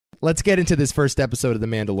let's get into this first episode of The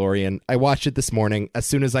Mandalorian. I watched it this morning as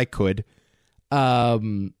soon as I could.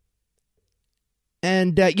 This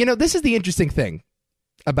is the interesting thing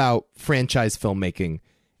about franchise filmmaking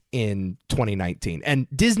in 2019. And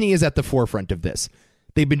Disney is at the forefront of this.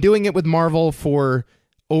 They've been doing it with Marvel for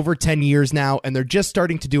over 10 years now, and they're just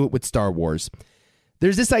starting to do it with Star Wars.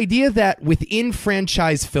 There's this idea that within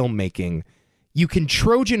franchise filmmaking, you can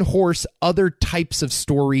Trojan horse other types of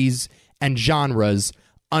stories and genres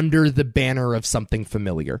under the banner of something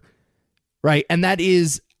familiar, right? And that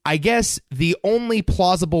is, I guess, the only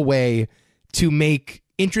plausible way to make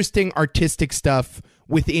interesting artistic stuff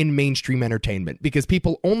within mainstream entertainment, because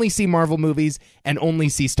people only see Marvel movies and only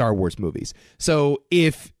see Star Wars movies. So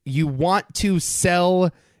if you want to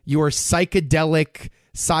sell your psychedelic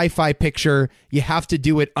sci-fi picture, you have to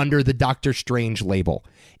do it under the Doctor Strange label.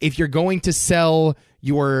 If you're going to sell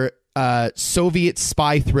your Soviet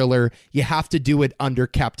spy thriller, you have to do it under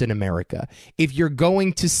Captain America. If you're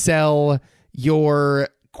going to sell your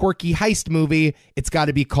quirky heist movie, it's got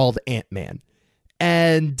to be called Ant-Man.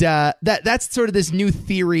 And that's sort of this new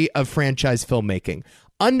theory of franchise filmmaking.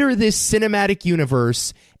 Under this cinematic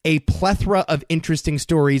universe, a plethora of interesting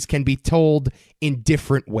stories can be told in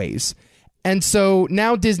different ways. And so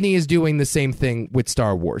now Disney is doing the same thing with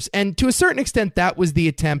Star Wars. And to a certain extent, that was the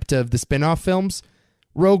attempt of the spin-off films.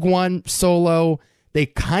 Rogue One, Solo, they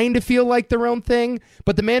kind of feel like their own thing.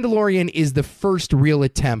 But The Mandalorian is the first real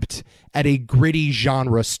attempt at a gritty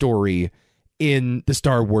genre story in the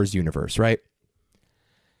Star Wars universe, right?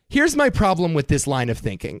 Here's my problem with this line of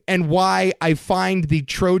thinking and why I find the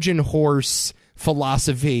Trojan horse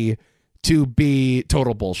philosophy to be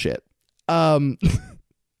total bullshit, to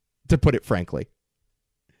put it frankly.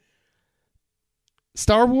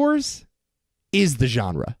 Star Wars is the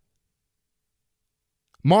genre.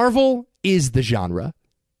 Marvel is the genre.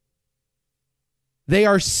 They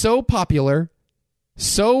are so popular,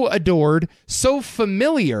 so adored, so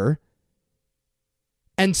familiar,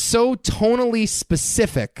 and so tonally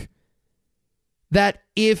specific that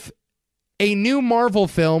if a new Marvel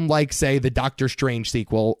film like, say, the Doctor Strange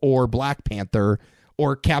sequel or Black Panther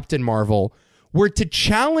or Captain Marvel were to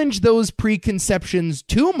challenge those preconceptions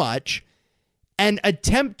too much and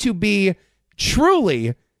attempt to be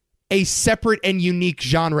truly a separate and unique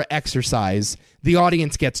genre exercise, the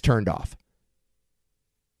audience gets turned off.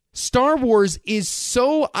 Star Wars is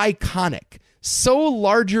so iconic, so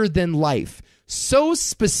larger than life, so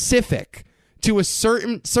specific to a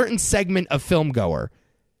certain segment of filmgoer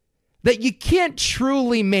that you can't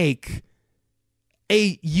truly make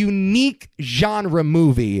a unique genre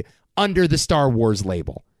movie under the Star Wars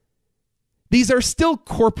label. These are still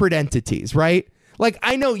corporate entities, right? Like,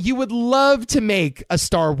 I know you would love to make a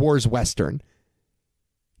Star Wars Western.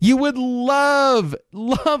 You would love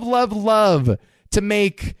to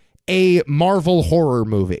make a Marvel horror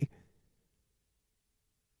movie.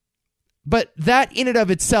 But that in and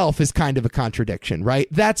of itself is kind of a contradiction, right?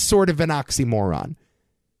 That's sort of an oxymoron.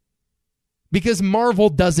 Because Marvel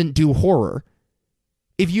doesn't do horror.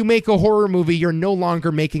 If you make a horror movie, you're no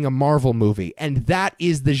longer making a Marvel movie. And that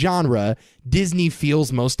is the genre Disney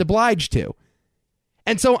feels most obliged to.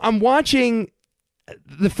 And so I'm watching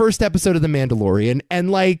the first episode of The Mandalorian,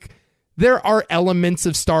 and like, there are elements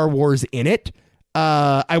of Star Wars in it.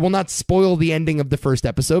 I will not spoil the ending of the first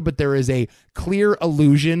episode, but there is a clear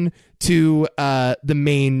allusion to the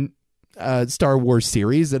main Star Wars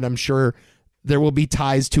series, and I'm sure there will be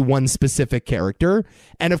ties to one specific character.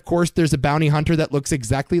 And of course, there's a bounty hunter that looks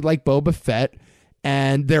exactly like Boba Fett,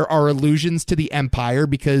 and there are allusions to the Empire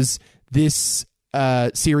because this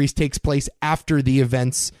series takes place after the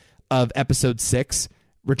events of Episode 6,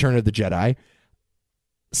 Return of the Jedi.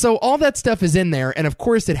 So all that stuff is in there, and of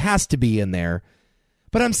course it has to be in there.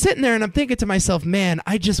 But I'm sitting there and I'm thinking to myself, man,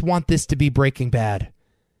 I just want this to be Breaking Bad.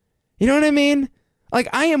 You know what I mean? Like,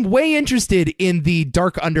 I am way interested in the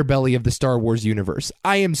dark underbelly of the Star Wars universe.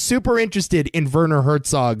 I am super interested in Werner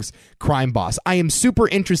Herzog's crime boss. I am super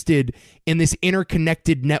interested in this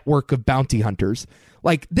interconnected network of bounty hunters.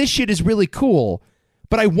 Like, this shit is really cool,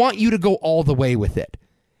 but I want you to go all the way with it.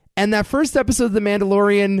 And that first episode of The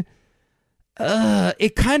Mandalorian,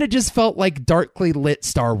 it kind of just felt like darkly lit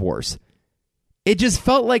Star Wars. It just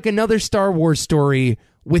felt like another Star Wars story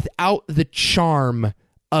without the charm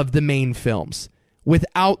of the main films,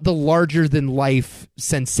 without the larger-than-life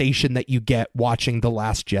sensation that you get watching The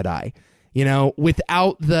Last Jedi, you know,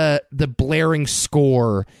 without the blaring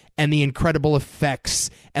score and the incredible effects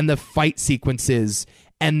and the fight sequences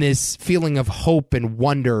and this feeling of hope and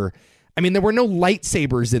wonder. I mean, there were no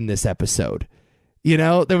lightsabers in this episode. You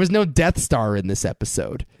know, there was no Death Star in this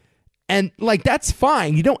episode. And, like, that's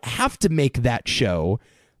fine. You don't have to make that show.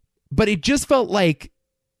 but it just felt like,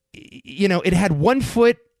 it had one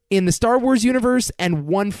foot in the Star Wars universe and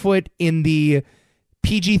one foot in the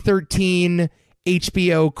PG-13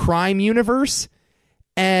 HBO crime universe.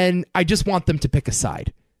 And I just want them to pick a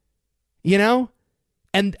side,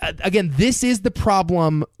 And again, this is the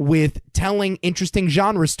problem with telling interesting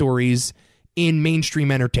genre stories in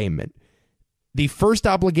mainstream entertainment. The first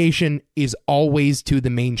obligation is always to the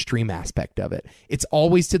mainstream aspect of it. It's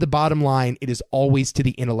always to the bottom line. It is always to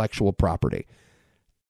the intellectual property.